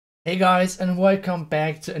Hey guys, and welcome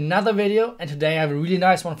back to another video. And today I have a really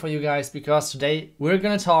nice one for you guys, because today we're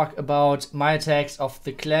gonna talk about my attacks of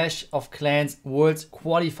the Clash of Clans World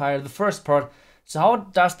Qualifier, the first part. So how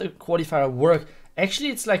does the qualifier work? Actually,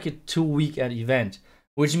 it's like a 2-weekend event,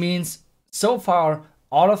 which means so far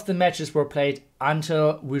all of the matches were played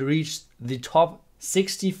until we reached the top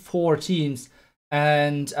 64 teams.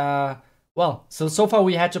 And well, so far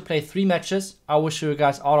we had to play 3 matches. I will show you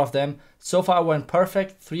guys all of them. So far I went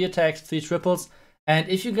perfect, 3 attacks, 3 triples. And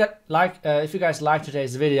if you guys like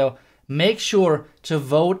today's video, make sure to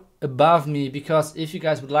vote above me, because if you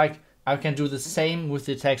guys would like, I can do the same with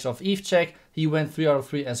the attacks of EveCheck. He went 3 out of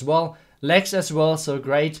 3 as well. Lex as well, so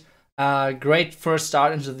great. Great first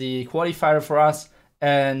start into the qualifier for us.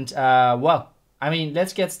 And well, I mean,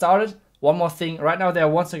 let's get started. One more thing, right now there are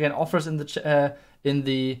once again offers in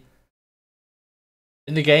the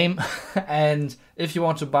game. And if you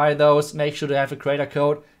want to buy those, make sure to have a creator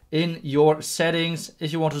code in your settings.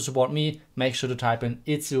 If you want to support me, make sure to type in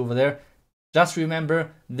ITZY over there. Just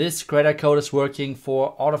remember, this creator code is working for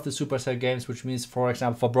all of the Supercell games, which means, for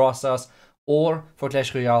example, for Brawl Stars or for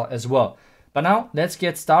Clash Royale as well. But now, let's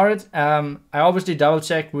get started. I obviously double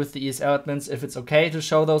checked with the ESL admins if it's okay to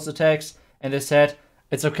show those attacks, and they said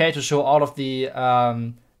it's okay to show all of the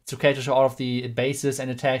bases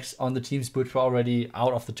and attacks on the teams which were already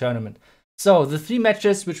out of the tournament. So the 3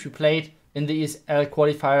 matches which we played in the ESL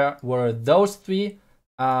qualifier were those three.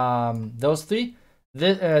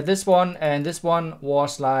 This one and this one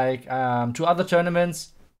was like 2 other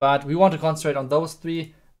tournaments, but we want to concentrate on those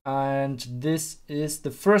 3. And this is the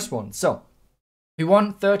first one. So we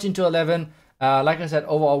won 13-11. Like I said,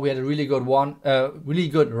 overall we had a really good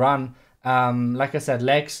run. Like I said,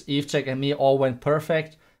 Lex, EveCheck, and me all went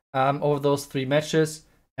perfect over those 3 matches.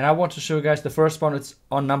 And I want to show you guys the first one. It's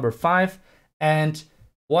on number 5. And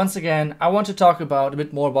once again, I want to talk about a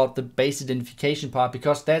bit more about the base identification part,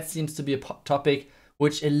 because that seems to be a topic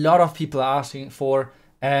which a lot of people are asking for.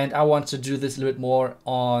 And I want to do this a little bit more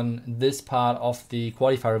on this part of the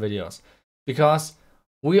qualifier videos, because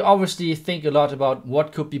we obviously think a lot about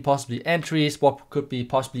what could be possibly entries, what could be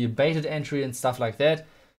possibly a baited entry and stuff like that.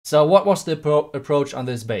 So what was the approach on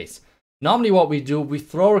this base? Normally what we do, we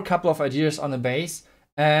throw a couple of ideas on the base,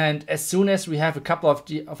 and as soon as we have a couple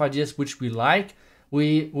of ideas which we like,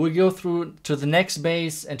 we go through to the next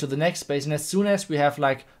base and to the next base. And as soon as we have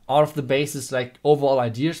like all of the bases, like overall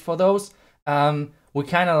ideas for those, we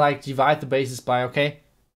kind of like divide the bases by, okay,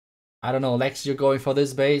 I don't know, Lex, you're going for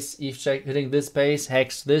this base, EveCheck hitting this base,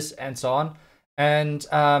 Hex this, and so on. And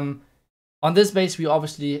on this base we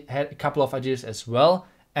obviously had a couple of ideas as well,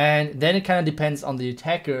 and then it kind of depends on the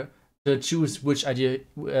attacker to choose which idea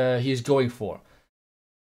he is going for.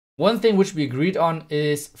 One thing which we agreed on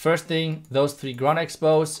is, first thing, those 3 ground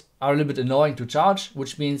expos are a little bit annoying to charge,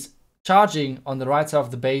 which means charging on the right side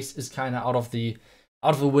of the base is kind of out of the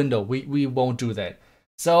window. We won't do that.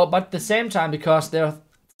 So, but at the same time, because there are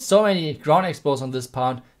so many ground expos on this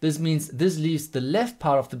part, this means this leaves the left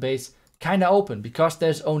part of the base kind of open, because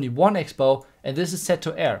there's only 1 expo and this is set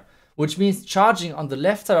to air, which means charging on the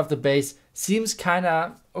left side of the base seems kind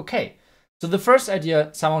of okay. So the first idea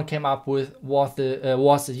someone came up with was the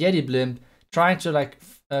Yeti blimp, trying to like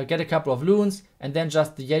get a couple of loons, and then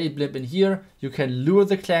just the Yeti blimp in here. You can lure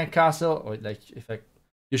the clan castle, or like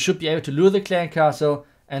you should be able to lure the clan castle,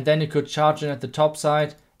 and then you could charge in at the top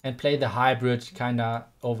side and play the hybrid kind of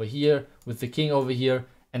over here with the king over here,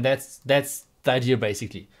 and that's the idea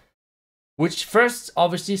basically. Which first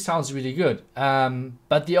obviously sounds really good,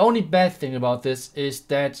 but the only bad thing about this is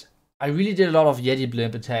that I really did a lot of Yeti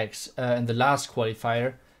blimp attacks in the last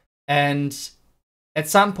qualifier, and at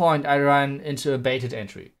some point I ran into a baited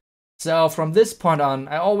entry. So from this point on,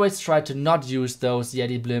 I always try to not use those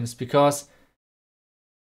Yeti blimps, because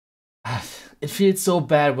it feels so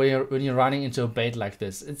bad when you're running into a bait like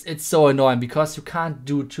this. It's so annoying, because you can't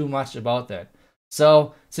do too much about that.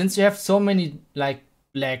 So since you have so many like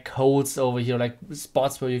black holes over here, like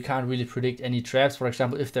spots where you can't really predict any traps, for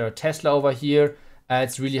example, if there are Tesla over here,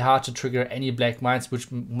 it's really hard to trigger any black mines which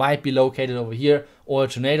might be located over here, or a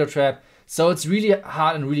tornado trap. So it's really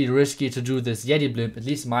hard and really risky to do this Yeti blimp, at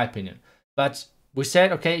least in my opinion. But we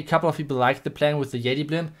said, okay, a couple of people liked the plan with the Yeti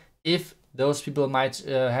blimp. If those people might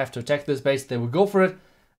have to attack this base, they will go for it.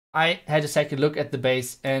 I had a second look at the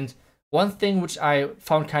base, and one thing which I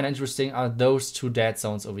found kind of interesting are those 2 dead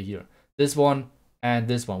zones over here. This one and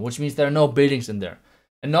this one, which means there are no buildings in there.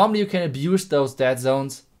 And normally you can abuse those dead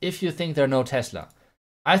zones if you think there are no Tesla.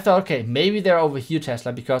 I thought, okay, maybe they're over here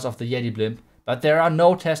Tesla because of the Yeti blimp, but there are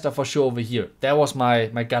no Tesla for sure over here. That was my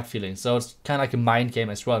gut feeling. So it's kind of like a mind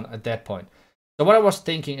game as well at that point. So what I was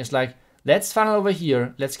thinking is like, let's funnel over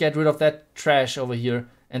here, let's get rid of that trash over here,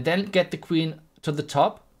 and then get the queen to the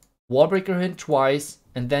top, wall breaker him twice,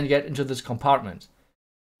 and then get into this compartment.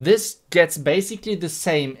 This gets basically the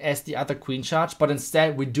same as the other queen charge, but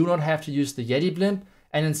instead we do not have to use the Yeti blimp,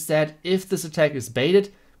 and instead if this attack is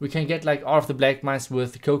baited, we can get like all of the black mines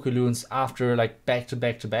with Coco-loons after like back to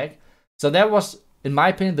back to back. So that was, in my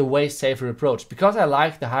opinion, the way safer approach, because I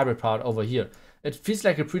like the hybrid part over here. It feels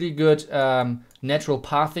like a pretty good natural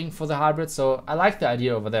pathing for the hybrid, so I like the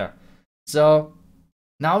idea over there. So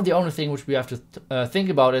now the only thing which we have to think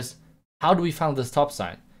about is, how do we funnel this top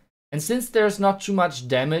side? And since there's not too much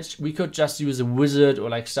damage, we could just use a wizard or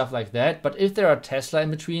like stuff like that. But if there are Tesla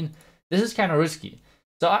in between, this is kind of risky.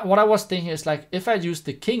 So what I was thinking is like, if I use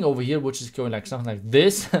the king over here, which is going like something like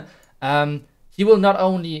this, he will not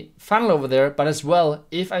only funnel over there, but as well,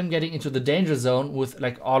 if I'm getting into the danger zone with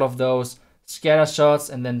like all of those scatter shots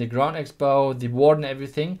and then the ground expo, the ward and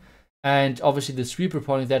everything, and obviously the sweeper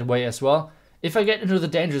pointing that way as well. If I get into the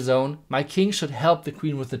danger zone, my king should help the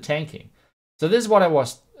queen with the tanking. So this is what I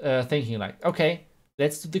was thinking, like, okay,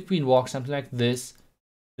 let's do the queen walk, something like this.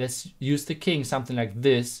 Let's use the king, something like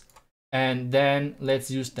this. And then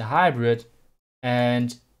let's use the hybrid.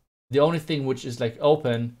 And the only thing which is like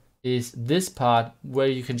open is this part where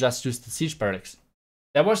you can just use the siege barracks.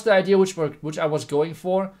 That was the idea which I was going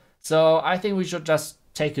for. So I think we should just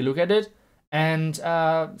take a look at it and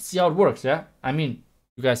see how it works, yeah? I mean,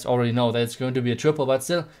 you guys already know that it's going to be a triple, but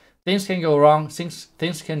still, things can go wrong,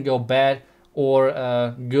 things can go bad, or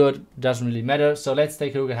good, doesn't really matter. So let's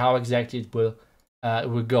take a look at how exactly it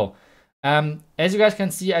will go. As you guys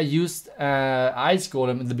can see, I used Ice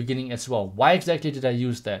Golem in the beginning as well. Why exactly did I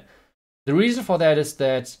use that? The reason for that is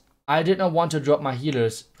that I did not want to drop my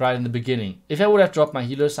healers right in the beginning. If I would have dropped my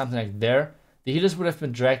healers something like there, the healers would have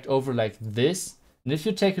been dragged over like this. And if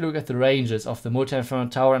you take a look at the ranges of the Multi-Inferno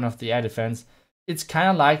Tower and of the air defense, it's kind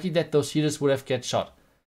of likely that those healers would have get shot.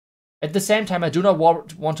 At the same time, I do not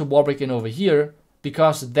want to wall break in over here,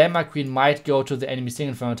 because then my queen might go to the enemy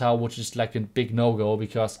single Inferno Tower, which is like a big no-go,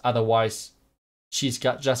 because otherwise she's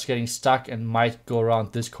just getting stuck and might go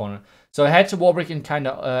around this corner. So I had to wall break in kind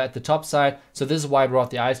of at the top side, so this is why I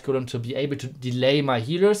brought the Ice Golem, to be able to delay my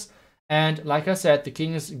healers. And like I said, the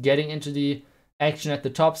king is getting into the action at the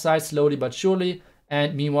top side slowly but surely,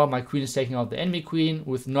 and meanwhile my queen is taking out the enemy queen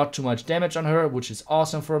with not too much damage on her, which is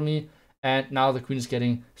awesome for me. And now the queen is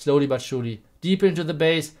getting slowly but surely deeper into the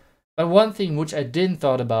base. But one thing which I didn't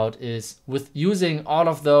thought about is, with using all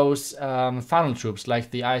of those funnel troops,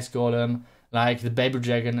 like the Ice Golem, like the Baby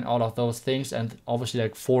Dragon and all of those things, and obviously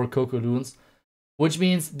like 4 Coco-loons, which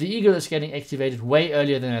means the Eagle is getting activated way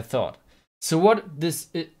earlier than I thought. So what this,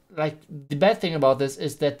 like the bad thing about this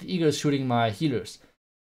is that the Eagle is shooting my healers,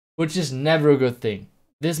 which is never a good thing.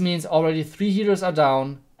 This means already 3 healers are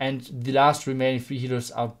down, and the last remaining 3 healers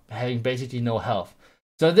are having basically no health.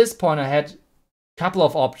 So at this point I had a couple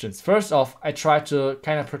of options. First off, I tried to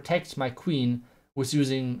kind of protect my queen with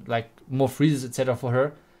using like more freezes etc. for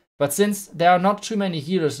her. But since there are not too many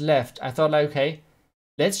healers left, I thought like, okay,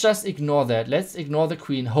 let's just ignore that. Let's ignore the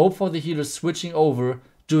queen, hope for the healers switching over,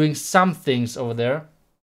 doing some things over there,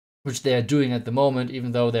 which they are doing at the moment,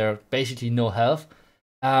 even though they're basically no health.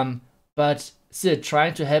 But still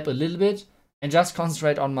trying to help a little bit, and just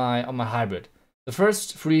concentrate on my hybrid. The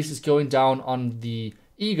first freeze is going down on the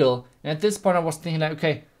Eagle, and at this point I was thinking like,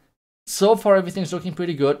 okay, so far everything's looking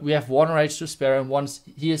pretty good. We have 1 rage to spare and 1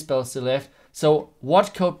 heal spell still left. So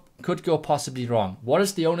what could go possibly wrong? What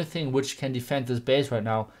is the only thing which can defend this base right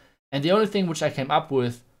now? And the only thing which I came up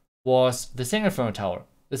with was the single Inferno Tower.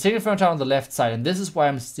 The single Inferno Tower on the left side, and this is why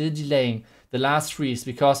I'm still delaying the last freeze,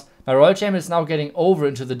 because my Royal Champion is now getting over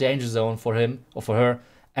into the danger zone for him or for her,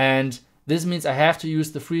 and this means I have to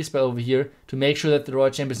use the freeze spell over here to make sure that the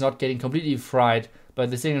Royal Champion is not getting completely fried by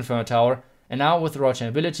the single Inferno Tower. And now with the Royal Champion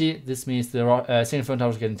ability, this means the single Inferno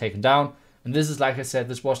Tower is getting taken down. And this is, like I said,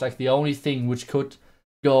 this was like the only thing which could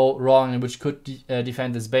go wrong and which could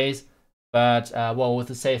defend this base. But well, with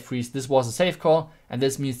the safe freeze, this was a safe call, and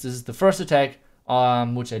this means this is the first attack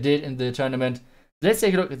which I did in the tournament. Let's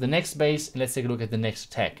take a look at the next base, and let's take a look at the next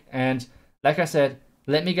attack. And like I said,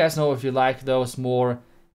 let me guys know if you like those more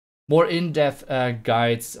in-depth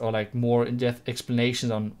guides, or like more in-depth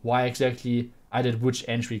explanations on why exactly I did which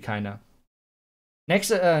entry kinda.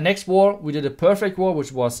 Next war, we did a perfect war,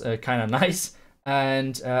 which was kinda nice,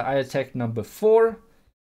 and I attacked number 4.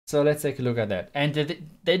 So let's take a look at that. And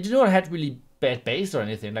they do not have really bad base or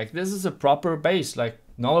anything. Like, this is a proper base, like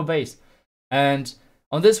normal base. And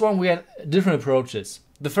on this one we had different approaches.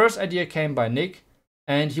 The first idea came by Nick,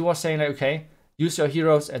 and he was saying like, okay, use your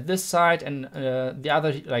heroes at this side, and the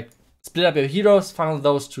other, like split up your heroes, funnel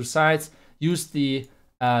those two sides, use the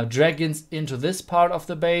dragons into this part of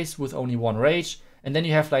the base with only 1 rage, and then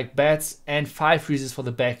you have like bats and 5 freezes for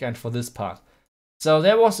the back end for this part. So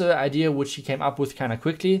that was the idea which he came up with kind of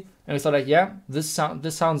quickly, and we thought like, yeah, this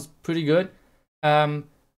sounds pretty good.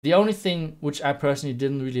 The only thing which I personally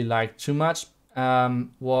didn't really like too much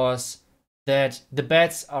was that the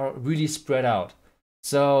bats are really spread out.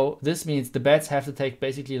 So this means the bats have to take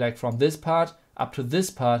basically like from this part up to this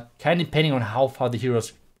part, kind of depending on how far the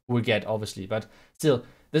heroes will get, obviously. But still,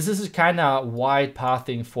 this is a kind of wide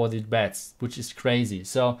pathing for the bats, which is crazy.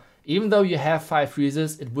 So even though you have 5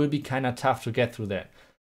 freezes, it will be kind of tough to get through that.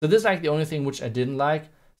 So this is like the only thing which I didn't like.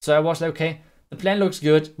 So I was like, okay, the plan looks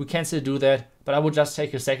good, we can still do that, but I would just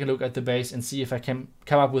take a second look at the base and see if I can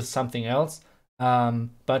come up with something else.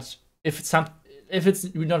 But if it's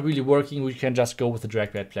not really working, we can just go with the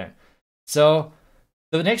drag bat plan. So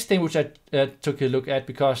the next thing which I took a look at,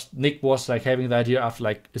 because Nick was like having the idea after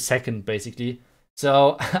like a second basically.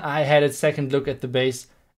 So I had a second look at the base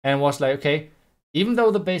and was like, okay, even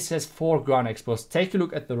though the base has 4 ground expos, take a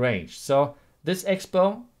look at the range. So this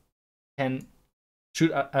expo can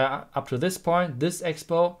shoot up to this point, this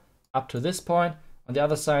expo up to this point, on the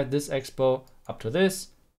other side this expo up to this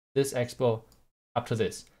expo up to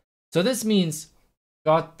this. So this means,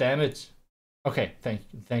 god damn it, okay,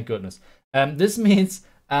 thank goodness. This means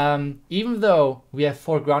even though we have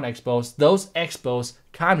 4 ground expos, those expos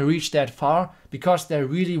can't reach that far because they're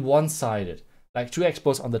really one-sided. Like 2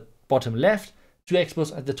 expos on the bottom left, 2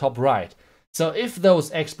 expos at the top right. So if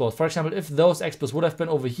those expos, for example, if those expos would have been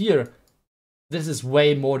over here, this is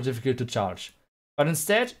way more difficult to charge. But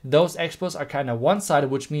instead, those expos are kind of one-sided,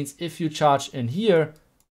 which means if you charge in here,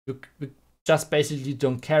 you just basically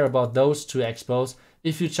don't care about those 2 expos.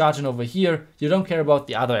 If you charge in over here, you don't care about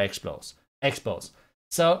the other expos.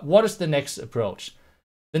 So what is the next approach?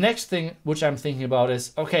 The next thing which I'm thinking about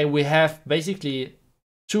is, okay, we have basically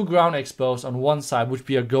 2 ground expos on one side, which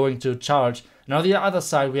we are going to charge. And on the other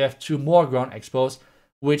side, we have 2 more ground expos,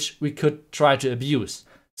 which we could try to abuse.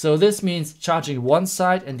 So this means charging one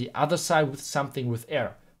side and the other side with something with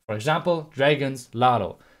air. For example, dragons,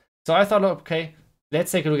 Lalo. So I thought, okay,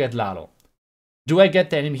 let's take a look at Lalo. Do I get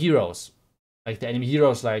the enemy heroes? Like the enemy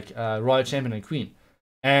heroes like Royal Champion and Queen.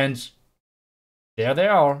 And there they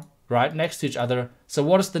are, right next to each other. So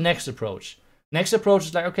what is the next approach? Next approach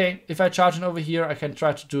is like, okay, if I charge in over here, I can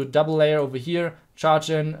try to do a double layer over here, charge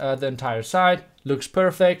in the entire side, looks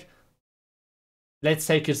perfect. Let's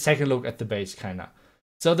take a second look at the base, kinda.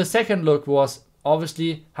 So the second look was,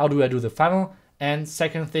 obviously, how do I do the funnel? And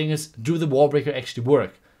second thing is, do the wall breaker actually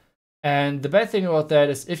work? And the bad thing about that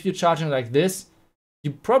is, if you're charging like this,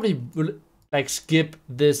 you probably will like skip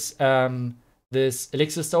this this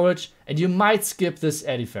elixir storage, and you might skip this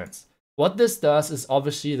air defense. What this does is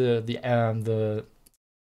obviously the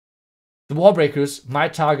wall breakers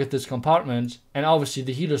might target this compartment, and obviously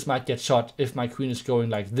the healers might get shot if my queen is going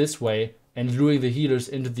like this way and luring the healers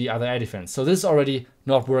into the other air defense. So this is already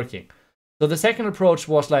not working. So the second approach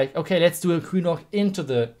was like, okay, let's do a queen knock into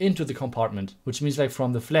the compartment, which means like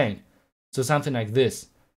from the flank. So something like this.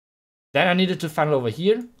 Then I needed to funnel over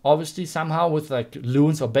here, obviously somehow with like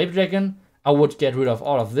loons or baby dragon. I would get rid of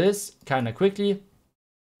all of this kind of quickly,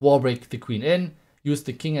 wall break the queen in, use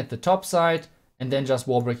the king at the top side, and then just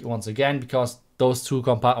wall break it once again, because those 2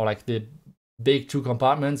 compartments, or like the big 2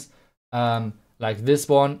 compartments, like this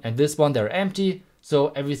one and this one, they're empty, so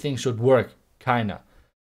everything should work, kinda.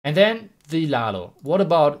 And then the Lalo. What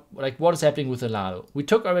about, like, what is happening with the Lalo? We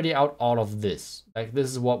took already out all of this. Like, this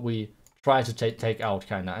is what we try to take out,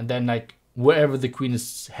 kinda. And then, like, wherever the queen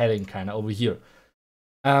is heading, kinda, over here.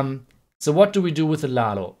 So what do we do with the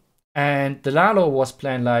Lalo? And the Lalo was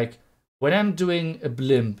planned like, when I'm doing a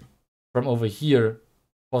blimp from over here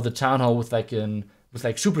for the town hall with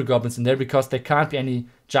like super goblins in there, because there can't be any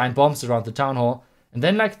giant bombs around the town hall, and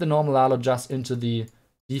then like the normal Lalo just into the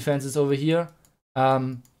defenses over here.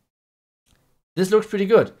 This looks pretty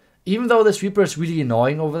good, even though this Reaper is really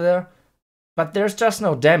annoying over there. But there's just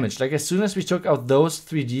no damage. Like, as soon as we took out those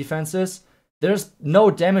 3 defenses, there's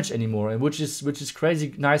no damage anymore, and which is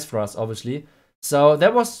crazy nice for us, obviously. So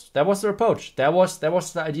that was the approach. That was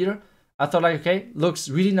the idea. I thought like, okay, looks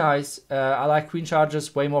really nice. I like queen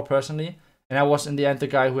charges way more personally, and I was in the end the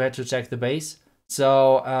guy who had to check the base.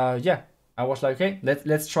 So yeah, I was like, okay,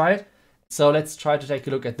 let's try it. So let's try to take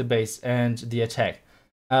a look at the base and the attack.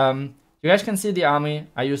 You guys can see the army.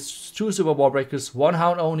 I used 2 super wall breakers, 1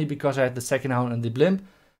 hound only because I had the second hound and the blimp,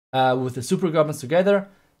 with the super goblins together.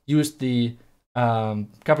 Used the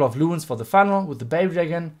couple of loons for the funnel with the baby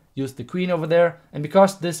dragon. Used the queen over there, and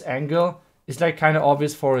because this angle is like kind of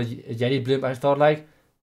obvious for a Yeti blimp, I thought like,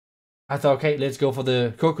 I thought, okay, let's go for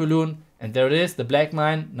the Coco-Loon. And there it is, the black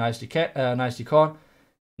mine, nicely caught.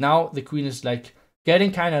 Now the queen is like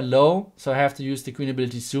getting kind of low, so I have to use the queen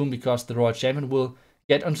ability soon because the royal champion will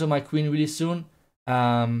get onto my queen really soon.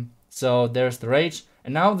 So there's the rage.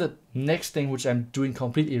 And now the next thing, which I'm doing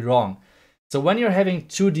completely wrong. So when you're having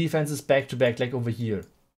two defenses back to back, like over here,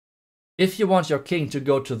 if you want your king to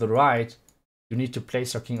go to the right, you need to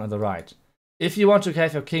place your king on the right. If you want to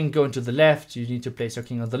have your king going to the left, you need to place your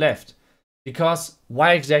king on the left. Because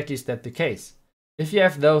why exactly is that the case? If you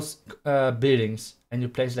have those buildings and you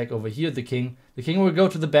place like over here the king will go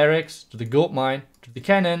to the barracks, to the gold mine, to the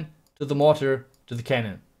cannon, to the mortar, to the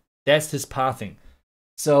cannon. That's his pathing.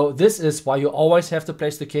 So this is why you always have to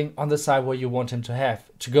place the king on the side where you want him to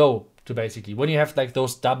go to, basically. When you have like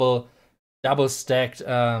those double stacked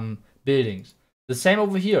buildings. The same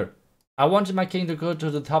over here. I wanted my king to go to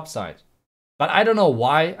the top side. But I don't know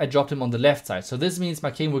why I dropped him on the left side. So this means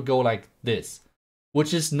my king would go like this.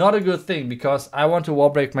 Which is not a good thing because I want to wall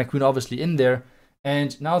break my queen obviously in there.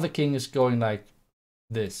 And now the king is going like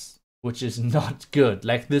this. Which is not good.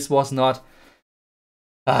 Like this was not...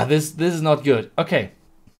 this is not good. Okay.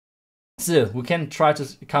 Still, we can try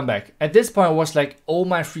to come back. At this point I was like, oh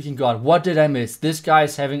my freaking god, what did I miss? This guy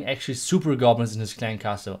is having actually super goblins in his clan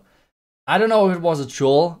castle. I don't know if it was a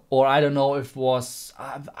troll or I don't know if it was...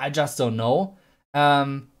 I just don't know.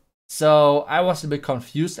 So I was a bit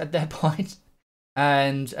confused at that point.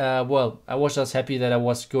 And well, I was just happy that I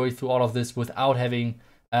was going through all of this without having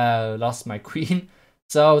lost my queen.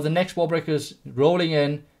 So the next wall breaker is rolling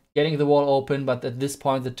in, getting the wall open. But at this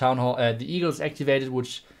point the town hall, the eagle is activated,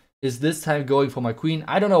 which is this time going for my queen.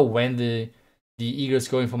 I don't know when the eagle is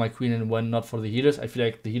going for my queen and when not for the healers. I feel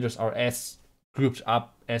like the healers are as grouped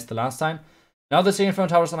up as the last time. Now the second front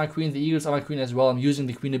towers are my queen, the eagles are my queen as well. I'm using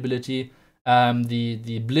the queen ability.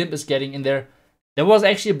 The blimp is getting in there. There was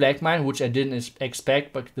actually a black mine, which I didn't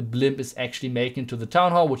expect, but the blimp is actually making to the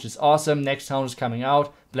town hall, which is awesome. Next town is coming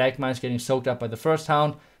out. Black mine is getting soaked up by the first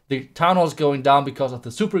town. The town hall is going down because of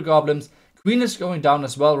the super goblins. Queen is going down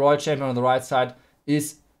as well. Royal champion on the right side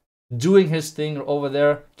is doing his thing over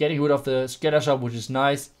there, getting rid of the scatter shot, which is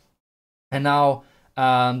nice. And now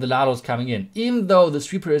the Lado is coming in. Even though the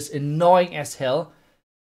sweeper is annoying as hell,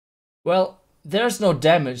 well, there's no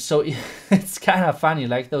damage, so it's kind of funny.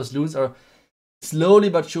 Like those loons are slowly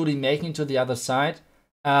but surely making to the other side.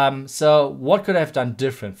 So what could I have done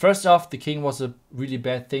different? First off, the king was a really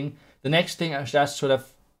bad thing. The next thing, I just should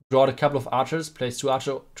have brought a couple of archers, placed two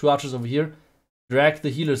archers over here, drag the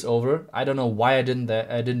healers over. I don't know why I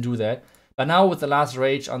didn't do that. But now with the last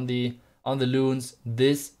rage on the loons,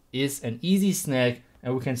 this is an easy snag,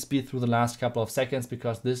 and we can speed through the last couple of seconds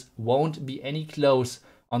because this won't be any close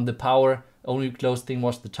on the power. Only close thing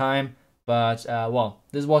was the time. But well,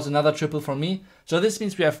 this was another triple from me. So this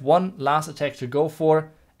means we have one last attack to go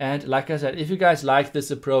for. And like I said, if you guys like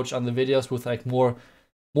this approach on the videos with like more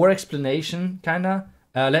explanation kinda,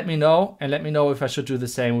 let me know, and let me know if I should do the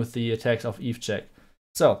same with the attacks of Eve check.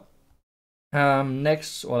 So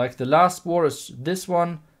next, or like the last war is this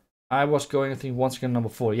one. I was going, I think, once again on number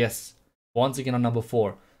 4. Yes, once again on number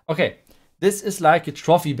 4. Okay, this is like a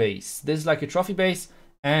trophy base. This is like a trophy base,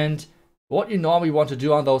 and what you normally want to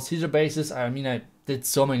do on those Caesar bases, I mean, I did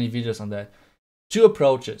so many videos on that. 2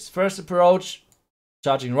 approaches. First approach,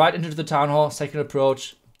 charging right into the town hall. Second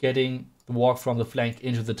approach, getting the walk from the flank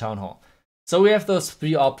into the town hall. So we have those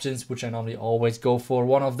 3 options, which I normally always go for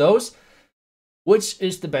one of those. Which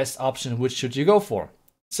is the best option? Which should you go for?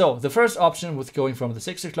 So the first option with going from the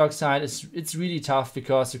 6 o'clock side is it's really tough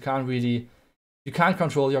because you can't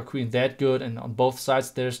control your queen that good, and on both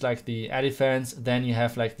sides there's like the air defense, then you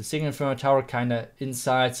have like the single inferno tower kind of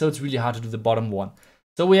inside, so it's really hard to do the bottom one.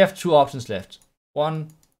 So we have 2 options left. 1,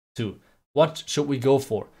 2. What should we go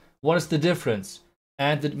for? What is the difference?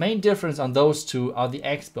 And the main difference on those 2 are the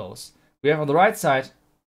expos. We have on the right side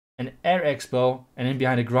an air expo and then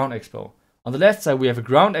behind a ground expo. On the left side we have a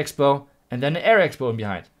ground expo and then an air expo in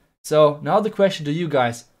behind. So now the question to you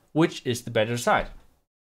guys, which is the better side?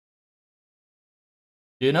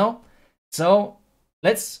 Do you know? So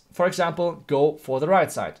let's, for example, go for the right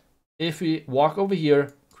side. If we walk over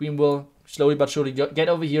here, queen will slowly but surely get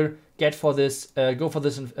over here, go for this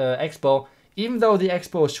expo. Even though the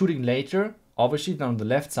expo is shooting later, obviously not on the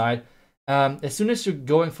left side, as soon as you're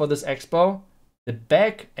going for this expo, the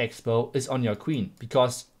back expo is on your queen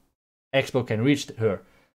because expo can reach her.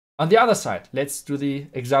 On the other side, let's do the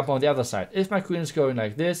example on the other side. If my queen is going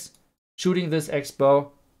like this, shooting this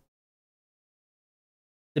expo,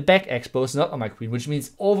 the back expo is not on my queen, which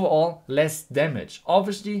means overall less damage.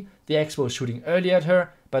 Obviously, the expo is shooting early at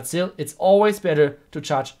her, but still, it's always better to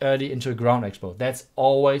charge early into a ground expo. That's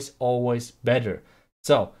always, always better.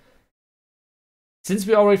 So, since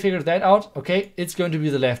we already figured that out, okay, it's going to be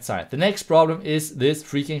the left side. The next problem is this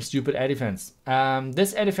freaking stupid air defense.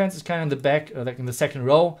 This air defense is kind of in the back, like in the second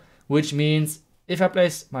row, which means if I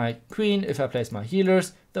place my queen, if I place my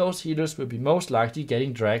healers, those healers will be most likely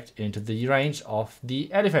getting dragged into the range of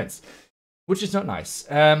the air defense, which is not nice.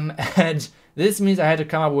 And this means I had to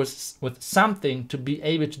come up with something to be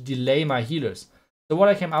able to delay my healers. So what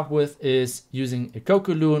I came up with is using a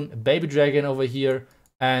Coco-Loon, a baby dragon over here,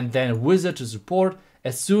 and then a wizard to support.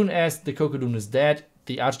 As soon as the Coco-Loon is dead,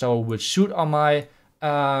 the Archtower will shoot on my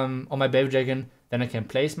baby dragon. Then I can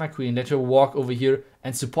place my queen, let her walk over here,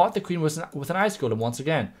 and support the queen with an ice golem once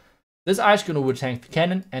again. This ice golem will tank the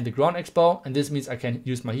cannon and the ground expo, and this means I can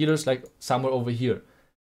use my healers like somewhere over here.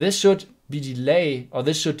 This should delay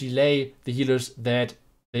the healers that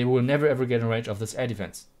they will never ever get in range of this air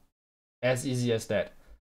defense. As easy as that.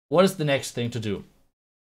 What is the next thing to do?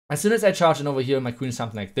 As soon as I charge in over here, my queen is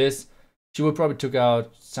something like this. She will probably took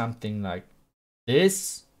out something like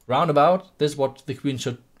this, roundabout. This is what the queen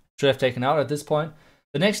should have taken out at this point.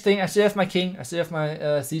 The next thing, I still have my king, I still have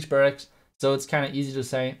my siege barracks, so it's kind of easy to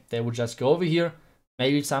say they would just go over here.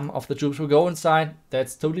 Maybe some of the troops will go inside,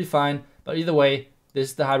 that's totally fine. But either way, this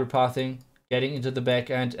is the hybrid pathing, getting into the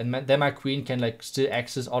back end, and then my queen can like still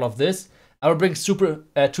access all of this. I will bring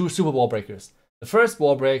two super wall breakers. The first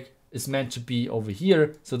wall break is meant to be over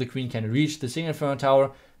here, so the queen can reach the single Inferno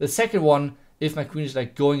Tower. The second one, if my queen is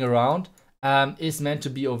like going around, is meant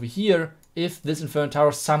to be over here if this Inferno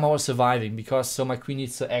Tower somehow is surviving, because so my queen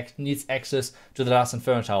needs access to the last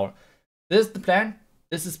Inferno Tower. This is the plan.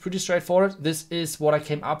 This is pretty straightforward. This is what I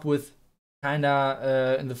came up with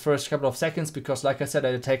kinda in the first couple of seconds, because like I said, I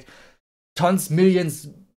attacked tons, millions,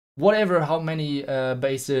 whatever, how many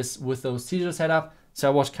bases with those sieges set up. So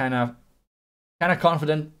I was kind of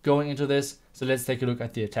confident going into this. So let's take a look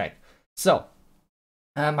at the attack. So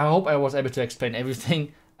I hope I was able to explain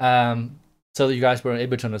everything so that you guys were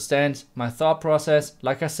able to understand my thought process.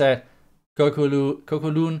 Like I said,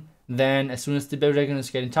 Coco-Loon, then as soon as the baby dragon is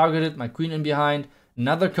getting targeted, my queen in behind,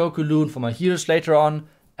 another Coco-Loon for my healers later on,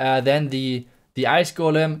 then the ice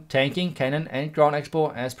golem tanking cannon and ground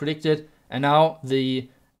expo as predicted, and now the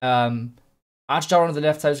arch tower on the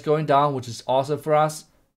left side is going down, which is awesome for us.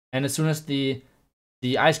 And as soon as the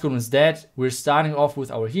ice golem is dead, we're starting off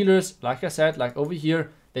with our healers. Like I said, like over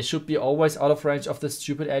here, they should be always out of range of the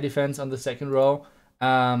stupid air defense on the second row.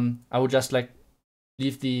 I would just like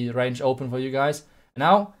leave the range open for you guys. And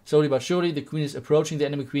now, slowly but surely, the queen is approaching the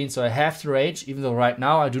enemy queen, so I have to rage, even though right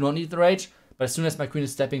now I do not need the rage. But as soon as my queen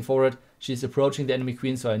is stepping forward, she's approaching the enemy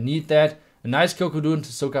queen, so I need that. A nice Coco-Loon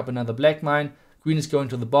to soak up another black mine. Queen is going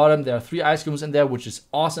to the bottom. There are 3 ice golems in there, which is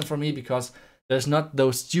awesome for me because there's not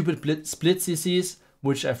those stupid split CCs,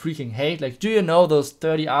 which I freaking hate. Like, do you know those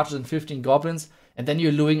 30 archers and 15 goblins? And then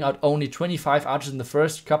you're losing out only 25 archers in the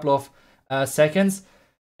first couple of seconds.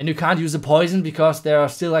 And you can't use a poison because there are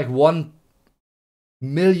still like 1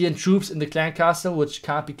 million troops in the clan castle, which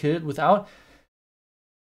can't be killed without.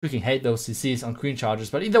 Freaking hate those CCs on queen charges.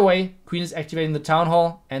 But either way, queen is activating the town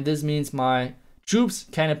hall. And this means my troops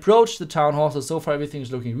can approach the town hall. So far everything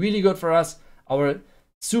is looking really good for us. Our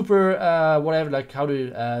super whatever, like how do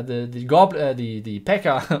the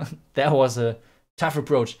P.E.K.K.A. that was a tough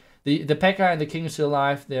approach. The P.E.K.K.A. and the king is still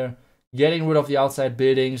alive. They're getting rid of the outside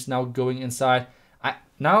buildings, now going inside.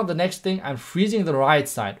 Now the next thing, I'm freezing the right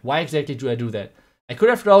side. Why exactly do I do that? I could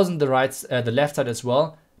have frozen the left side as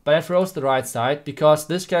well, but I froze the right side because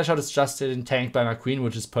this scatter shot is just sitting tanked by my queen,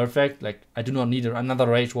 which is perfect. Like, I do not need another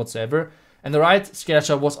rage whatsoever. And the right scatter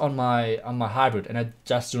shot was on my hybrid, and I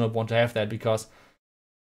just do not want to have that because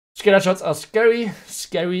scatter shots are scary,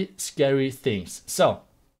 scary, scary things. So,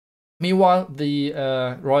 meanwhile, the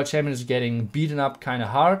Royal Champion is getting beaten up kind of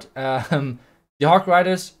hard. The Hawk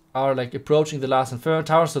Riders are like approaching the last Inferno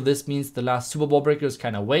Tower, so this means the last Super Ball Breaker is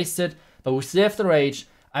kind of wasted. But we still have the Rage.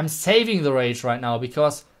 I'm saving the Rage right now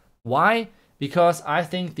because, why? Because I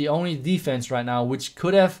think the only defense right now which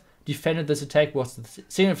could have defended this attack was the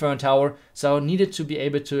single Inferno Tower, so I needed to be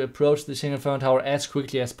able to approach the single Inferno Tower as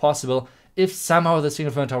quickly as possible if somehow the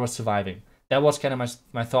single Inferno Tower was surviving. That was kind of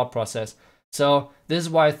my thought process. So this is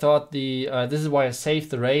why I thought this is why I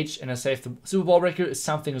saved the Rage and I saved the Super Ball Breaker if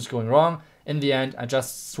something is going wrong. In the end, I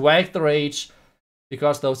just swagged the Rage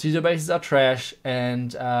because those user bases are trash,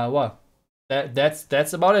 and well,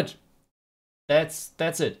 that's about it.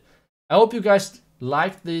 That's it. I hope you guys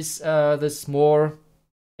liked this this more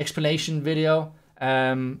explanation video.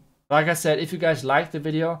 Like I said, if you guys liked the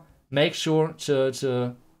video, make sure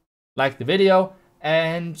to like the video,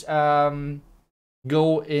 and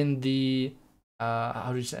go in the how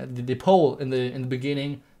do you say the poll in the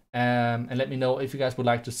beginning, and let me know if you guys would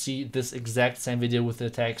like to see this exact same video with the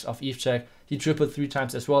attacks of Eve check. He tripled 3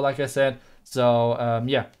 times as well, like I said. So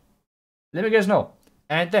yeah, let me guys know.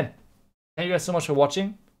 And then thank you guys so much for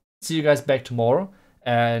watching. See you guys back tomorrow,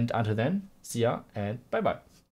 and until then, see ya and bye bye.